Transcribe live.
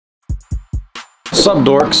What's up,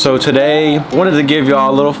 dorks? So today, I wanted to give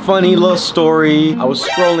y'all a little funny little story. I was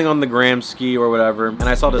scrolling on the Gramsci or whatever, and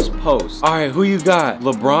I saw this post. All right, who you got?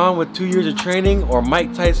 LeBron with 2 years of training or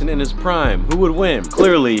Mike Tyson in his prime? Who would win?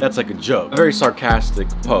 Clearly, that's like a joke. A very sarcastic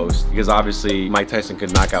post, because obviously Mike Tyson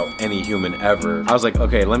could knock out any human ever. I was like,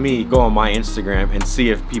 okay, let me go on my Instagram and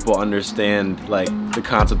see if people understand like the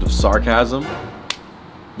concept of sarcasm.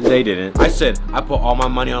 They didn't. I said, I put all my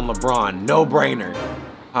money on LeBron, no brainer.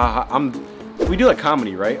 We do like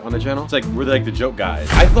comedy, right, on the channel? It's like, we're like the joke guys.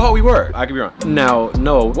 I thought we were. I could be wrong. Now,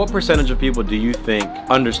 Noah, what percentage of people do you think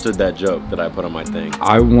understood that joke that I put on my thing?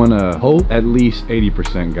 I wanna hope at least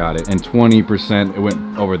 80% got it, and 20% it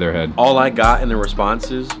went over their head. All I got in the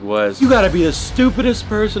responses was, you gotta be the stupidest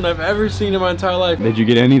person I've ever seen in my entire life. Did you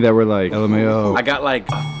get any that were like, LMAO? I got like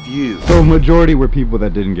a few. So a majority were people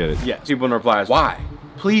that didn't get it. Yeah, people in replies, why?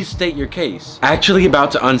 Please state your case. Actually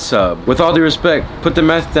about to unsub. With all due respect, put the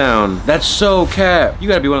meth down. That's so cap. You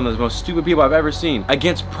gotta be one of the most stupid people I've ever seen.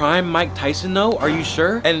 Against prime Mike Tyson though, are you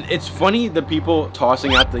sure? And it's funny, the people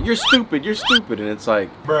tossing out the, you're stupid, and it's like,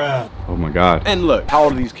 bruh. Oh my God. And look, how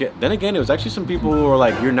old are these kids? Then again, it was actually some people who were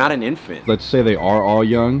like, you're not an infant. Let's say they are all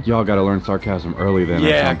young. Y'all gotta learn sarcasm early then,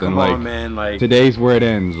 or something. Come on, man. Like, today's where it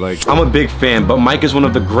ends. Like, I'm a big fan, but Mike is one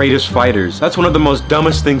of the greatest fighters. That's one of the most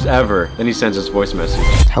dumbest things ever. Then he sends his voice message.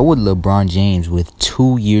 How would LeBron James with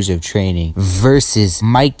 2 years of training versus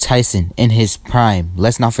Mike Tyson in his prime?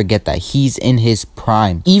 Let's not forget that he's in his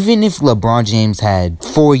prime. Even if LeBron James had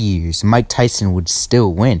 4 years, Mike Tyson would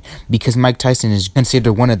still win, because Mike Tyson is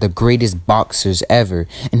considered one of the greatest boxers ever,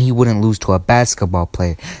 and he wouldn't lose to a basketball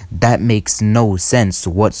player. That makes no sense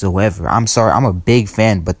whatsoever. I'm sorry, I'm a big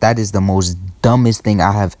fan, but that is the most dumbest thing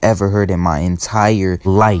I have ever heard in my entire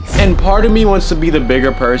life. And part of me wants to be the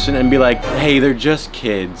bigger person and be like, hey, they're just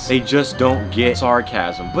kids. They just don't get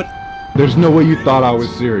sarcasm. But there's no way you thought I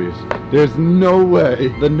was serious. There's no way.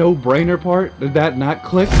 The no-brainer part, did that not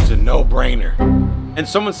click? It's a no-brainer. And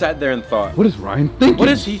someone sat there and thought, what is Ryan thinking? What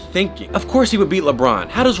is he thinking? Of course he would beat LeBron.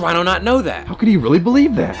 How does Rhino not know that? How could he really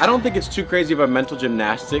believe that? I don't think it's too crazy of a mental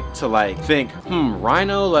gymnastic to like think,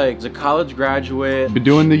 Rhino like is a college graduate. Been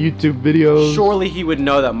doing the YouTube videos. Surely he would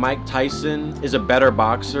know that Mike Tyson is a better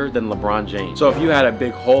boxer than LeBron James. So if you had a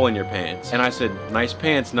big hole in your pants and I said, nice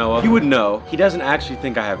pants, Noah, you would know he doesn't actually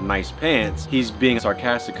think I have nice pants. He's being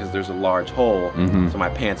sarcastic because there's a large hole, so my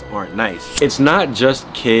pants aren't nice. It's not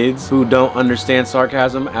just kids who don't understand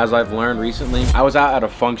sarcasm, as I've learned recently. I was out at a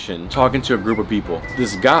function talking to a group of people.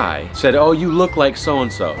 This guy said, oh, you look like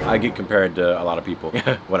so-and-so. I get compared to a lot of people.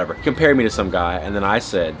 Whatever. Compared me to some guy, and then I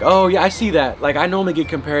said, oh yeah, I see that. Like, I normally get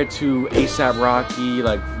compared to A$AP Rocky,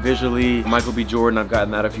 like visually. Michael B. Jordan, I've gotten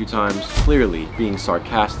that a few times. Clearly being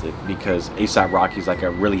sarcastic, because A$AP Rocky's like a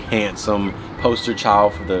really handsome poster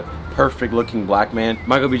child for the perfect looking black man.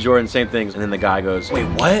 Michael B. Jordan, same things. And then the guy goes, wait,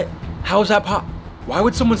 what? How is that pop? Why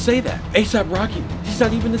would someone say that? A$AP Rocky, he's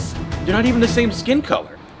not even this, you're not even the same skin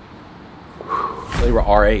color. They were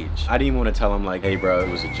our age. I didn't even want to tell him like, hey bro, it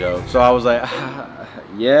was a joke. So I was like,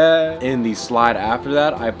 yeah. In the slide after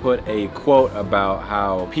that, I put a quote about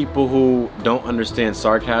how people who don't understand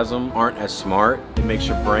sarcasm aren't as smart. It makes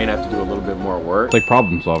your brain have to do a little bit more work. It's like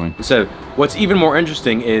problem solving. So what's even more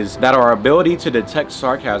interesting is that our ability to detect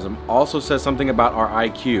sarcasm also says something about our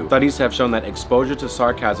IQ. Studies have shown that exposure to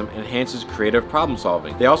sarcasm enhances creative problem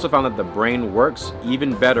solving. They also found that the brain works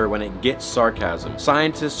even better when it gets sarcasm.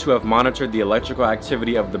 Scientists who have monitored the electrical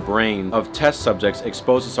activity of the brain of test subjects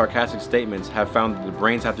exposed to sarcastic statements have found that the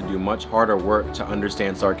brains have to do much harder work to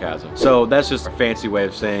understand sarcasm. So that's just a fancy way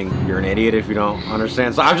of saying you're an idiot if you don't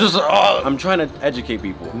understand. So I'm trying to educate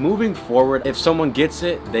people. Moving forward, if someone gets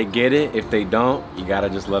it, they get it. If they don't, you gotta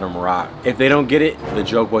just let them rock. If they don't get it, the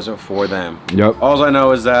joke wasn't for them. Yep. All I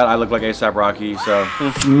know is that I look like A$AP Rocky, so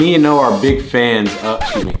me and Noah are big fans.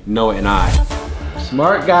 Excuse me, Noah and I.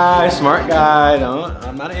 Smart guy, smart guy. No,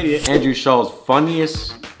 I'm not an idiot. Andrew Schultz,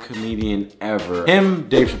 funniest comedian ever. Him,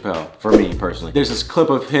 Dave Chappelle, for me personally. There's this clip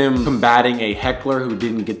of him combating a heckler who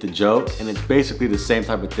didn't get the joke, and it's basically the same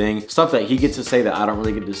type of thing. Stuff that he gets to say that I don't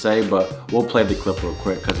really get to say, but we'll play the clip real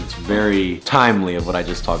quick because it's very timely of what I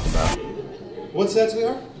just talked about. What's that,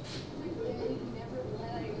 sweetheart?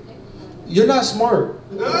 You're not smart.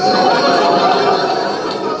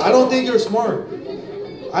 I don't think you're smart.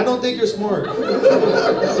 I don't think you're smart.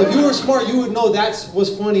 If you were smart, you would know that's what's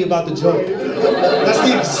funny about the joke. That's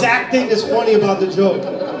the exact thing that's funny about the joke.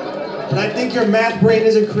 And I think your math brain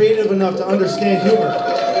isn't creative enough to understand humor.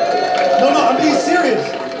 No, I'm being serious.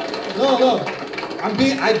 No.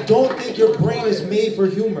 I don't think your brain is made for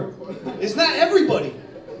humor. It's not everybody.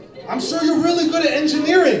 I'm sure you're really good at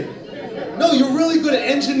engineering. No, you're really good at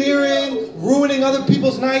engineering, ruining other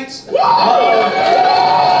people's nights.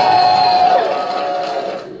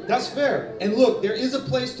 That's fair. And look, there is a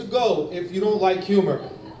place to go if you don't like humor.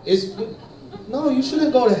 No, you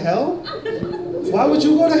shouldn't go to hell. Why would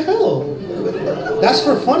you go to hell? That's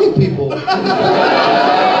for funny people.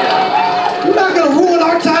 You're not gonna ruin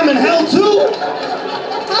our time in hell too?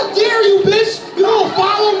 How dare you, bitch? You gonna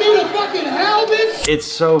follow me to fucking hell, bitch? It's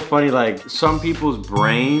so funny, like some people's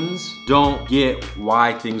brains don't get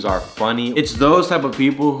why things are funny. It's those type of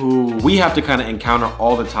people who we have to kind of encounter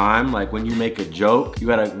all the time. Like when you make a joke, you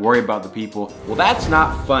gotta worry about the people, well, that's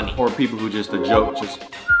not funny. Or people who just, the joke just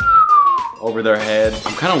over their head.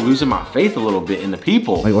 I'm kind of losing my faith a little bit in the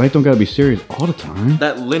people. Like life don't gotta be serious all the time.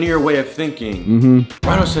 That linear way of thinking.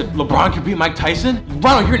 Rhino said, LeBron could beat Mike Tyson?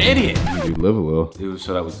 Rhino, you're an idiot. You live a little.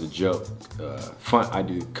 So that was the joke. Fun, I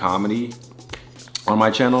do comedy on my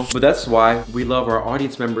channel. But that's why we love our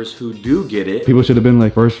audience members who do get it. People should have been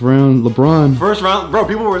like, first round, LeBron. First round, bro,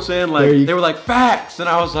 people were saying like, they were like, facts. And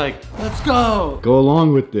I was like, let's go. Go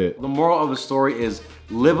along with it. The moral of the story is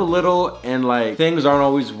live a little, and like things aren't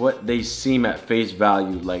always what they seem at face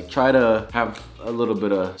value. Like try to have a little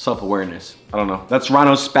bit of self-awareness. I don't know. That's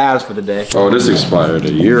Rhino's spaz for the day. Oh, this expired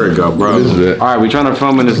a year ago, bro. This is it. All right, we're trying to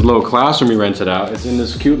film in this little classroom we rented out. It's in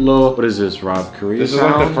this cute little, what is this, Rob? Korea This is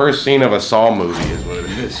like the first scene of a Saw movie is what it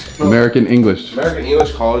is. American English. American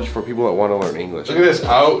English College for people that want to learn English. Look at this,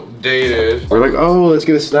 outdated. We're like, oh, let's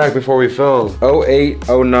get a snack before we film. 08,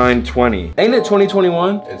 09, 20. Ain't it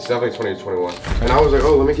 2021? It's definitely 2021. And I was like,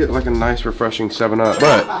 oh, let me get like a nice refreshing 7-Up.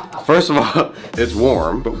 But first of all, it's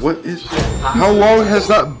warm. But what is, how long has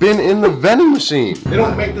that been in the vending machine? They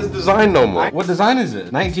don't make this design no more. What design is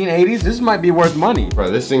it? 1980s? This might be worth money. Bro,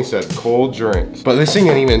 this thing said cold drinks. But this thing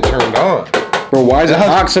ain't even turned on. Bro, why is it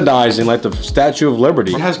oxidizing like the Statue of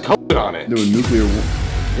Liberty? It has COVID on it. Doing nuclear war.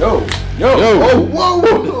 Yo. Oh,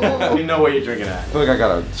 whoa. You know what you're drinking at. I feel like I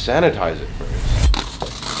gotta sanitize it first.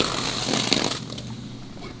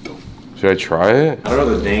 Should I try it? I don't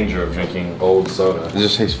know the danger of drinking old soda. It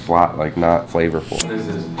just tastes flat, like not flavorful. This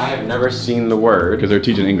is, I have never seen the word. Because they're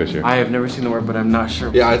teaching English here. I have never seen the word, but I'm not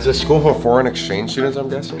sure. Yeah, it's a school for foreign exchange students, I'm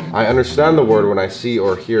guessing. I understand the word when I see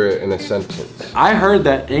or hear it in a sentence. I heard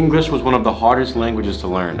that English was one of the hardest languages to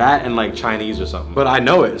learn. That and like Chinese or something. But I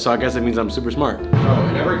know it, so I guess it means I'm super smart. Bro,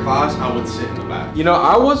 in every class, I would sit in the back. You know,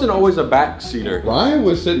 I wasn't always a backseater. Ryan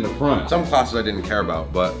was sitting in the front. Some classes I didn't care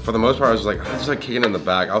about, but for the most part, I was like, I just like kicking in the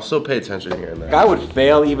back. I'll still pay attention here and there. I would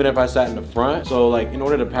fail even if I sat in the front. So like, in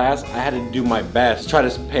order to pass, I had to do my best, try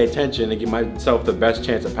to pay attention and give myself the best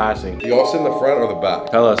chance of passing. You all sit in the front or the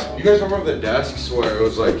back? Tell us. You guys remember the desks where it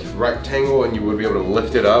was like rectangle and you would be able to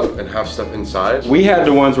lift it up and have stuff inside? We had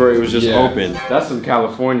the ones where it was just open. That's some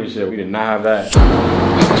California shit. We did not have that.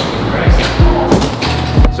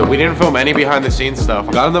 So we didn't film any behind the scenes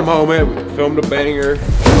stuff. Got in the moment, we filmed a banger.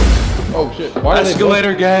 Oh shit.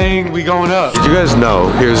 Escalator gang, we going up. Did you guys know,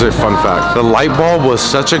 here's a fun fact. The light bulb was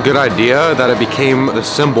such a good idea that it became the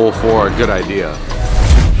symbol for a good idea.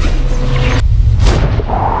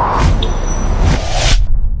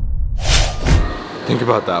 Think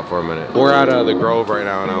about that for a minute. We're at the Grove right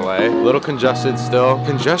now in LA. A little congested still.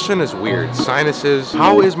 Congestion is weird. Sinuses.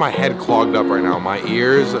 How is my head clogged up right now? My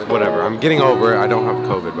ears, whatever. I'm getting over it. I don't have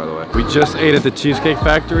COVID, by the way. We just ate at the Cheesecake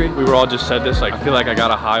Factory. We were all just said this, like, I feel like I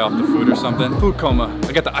got a high off the food or something. Food coma.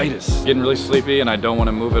 I got the itis. Getting really sleepy and I don't want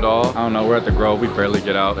to move at all. I don't know, we're at the Grove. We barely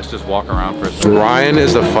get out. Let's just walk around for a second. Ryan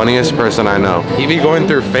is the funniest person I know. He be going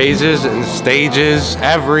through phases and stages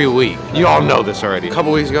every week. You all know this already. A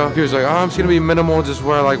couple weeks ago, he was like, oh, I'm just gonna be minimal, just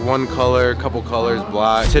wear like one color, couple colors,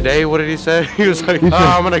 black. Today, what did he say? He was like, oh,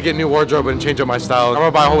 I'm gonna get new wardrobe and change up my style. I'm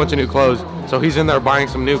gonna buy a whole bunch of new clothes. So he's in there buying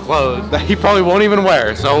some new clothes that he probably won't even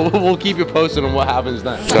wear. So we'll keep you posted on what happens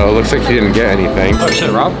then. So it looks like he didn't get anything. Oh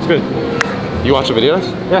shit, Rob, it's good. You watch the videos?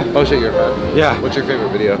 Yeah. Oh shit, you're a fan? Yeah. What's your favorite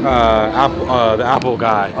video? The Apple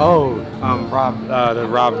guy. Oh. The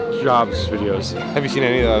Rob Jobs videos. Have you seen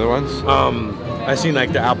any of the other ones? I seen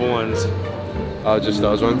like the Apple ones. Oh, just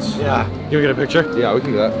those ones? Yeah. Can we get a picture? Yeah, we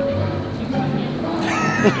can do that.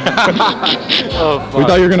 Oh, fuck. We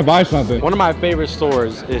thought you were gonna buy something. One of my favorite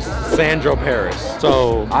stores is Sandro Paris.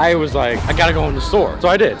 So I was like, I gotta go in the store. So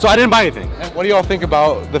I did. So I didn't buy anything. What do y'all think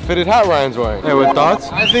about the fitted hat Ryan's wearing? Hey, with thoughts?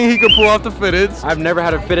 I think he could pull off the fitteds. I've never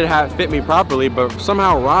had a fitted hat fit me properly, but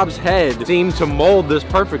somehow Rob's head seemed to mold this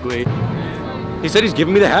perfectly. He said he's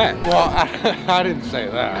giving me the hat. Well, I didn't say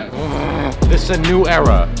that. This is a new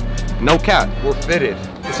era. No cap. We're fitted.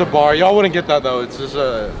 It's a bar. Y'all wouldn't get that though. It's just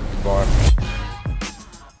a bar.